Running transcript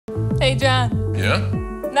Hey, John. Yeah?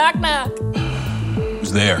 Knock, knock.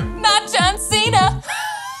 Who's there? Not John Cena.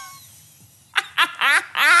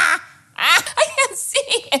 I can't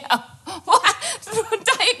see him. What?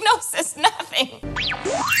 Diagnosis, nothing.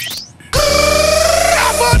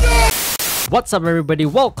 What's up everybody,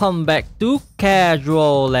 welcome back to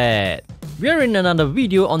Casual Lad. We are in another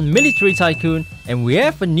video on Military Tycoon and we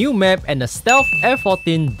have a new map and a Stealth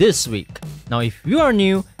F14 this week. Now if you are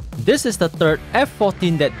new, this is the third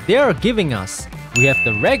F14 that they are giving us. We have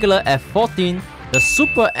the regular F14, the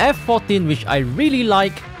Super F14 which I really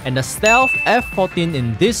like, and the Stealth F14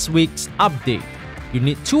 in this week's update. You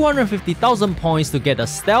need 250,000 points to get a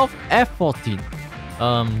Stealth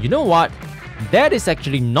F14. You know what? That is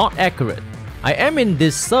actually not accurate. I am in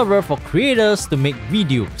this server for creators to make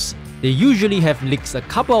videos. They usually have leaks a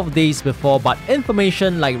couple of days before, but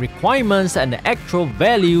information like requirements and the actual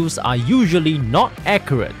values are usually not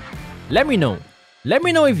accurate. Let me know. Let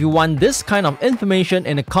me know if you want this kind of information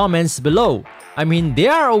in the comments below. I mean, they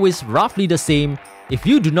are always roughly the same. If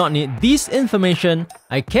you do not need this information,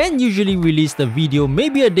 I can usually release the video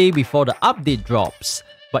maybe a day before the update drops.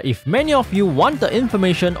 But if many of you want the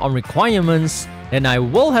information on requirements, then I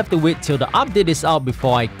will have to wait till the update is out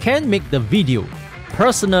before I can make the video.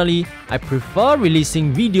 Personally, I prefer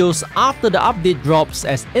releasing videos after the update drops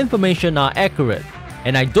as information are accurate.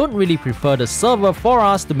 And I don't really prefer the server for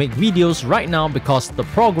us to make videos right now because the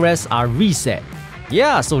progress are reset.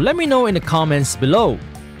 Yeah, so let me know in the comments below.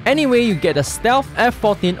 Anyway, you get a Stealth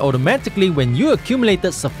F14 automatically when you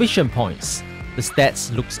accumulated sufficient points. The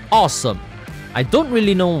stats looks awesome. I don't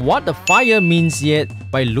really know what the fire means yet,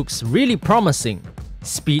 but it looks really promising.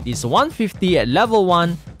 Speed is 150 at level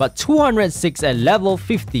 1, but 206 at level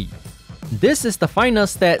 50. This is the final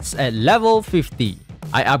stats at level 50.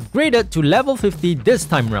 I upgraded to level 50 this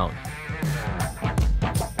time round.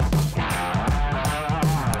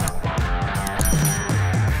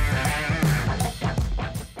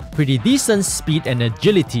 Pretty decent speed and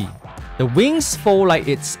agility. The wings fold like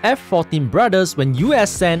its F14 brothers when you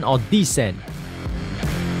ascend or descend.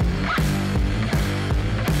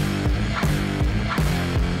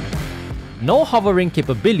 No hovering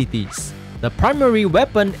capabilities. The primary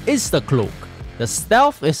weapon is the cloak. The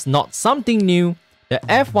stealth is not something new. The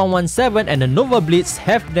F117 and the Nova Blitz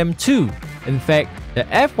have them too. In fact, the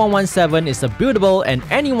F117 is a buildable and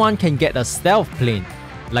anyone can get a stealth plane.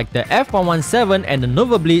 Like the F117 and the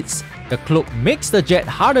Nova Blitz, the cloak makes the jet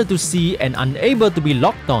harder to see and unable to be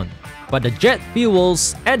locked on. But the jet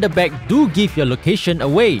fuels at the back do give your location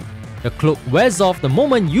away. The cloak wears off the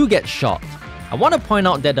moment you get shot. I want to point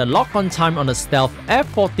out that the lock-on time on the Stealth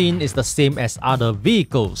F14 is the same as other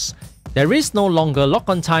vehicles. There is no longer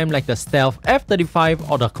lock-on time like the Stealth F35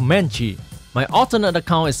 or the Comanche. My alternate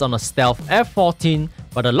account is on the Stealth F14,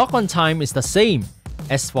 but the lock-on time is the same.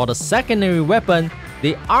 As for the secondary weapon,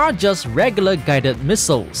 they are just regular guided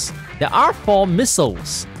missiles. There are 4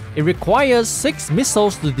 missiles. It requires 6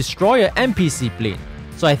 missiles to destroy an NPC plane,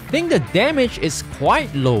 so I think the damage is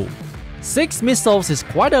quite low. 6 missiles is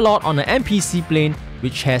quite a lot on an NPC plane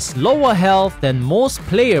which has lower health than most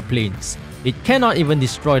player planes. It cannot even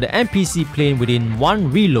destroy the NPC plane within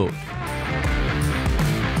 1 reload.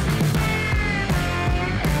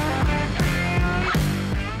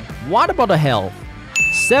 What about the health?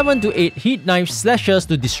 7 to 8 heat knife slashes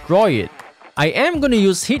to destroy it. I am gonna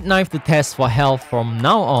use heat knife to test for health from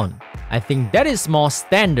now on. I think that is more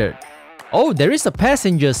standard. Oh, there is a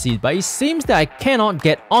passenger seat, but it seems that I cannot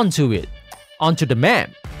get onto it. Onto the map.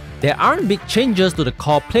 There aren't big changes to the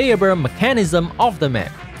core playable mechanism of the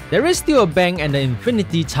map. There is still a bank and the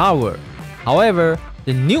infinity tower. However,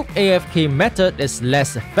 the nuke AFK method is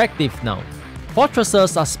less effective now.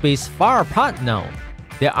 Fortresses are spaced far apart now.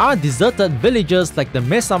 There are deserted villages like the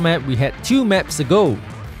Mesa map we had 2 maps ago.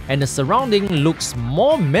 And the surrounding looks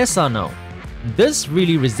more Mesa now. This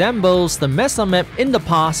really resembles the Mesa map in the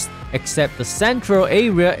past, except the central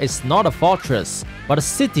area is not a fortress, but a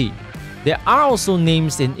city. There are also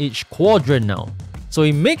names in each quadrant now, so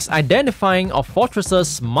it makes identifying of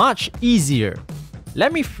fortresses much easier.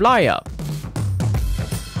 Let me fly up.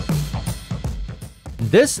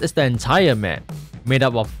 This is the entire map, made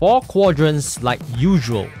up of 4 quadrants like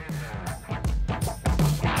usual.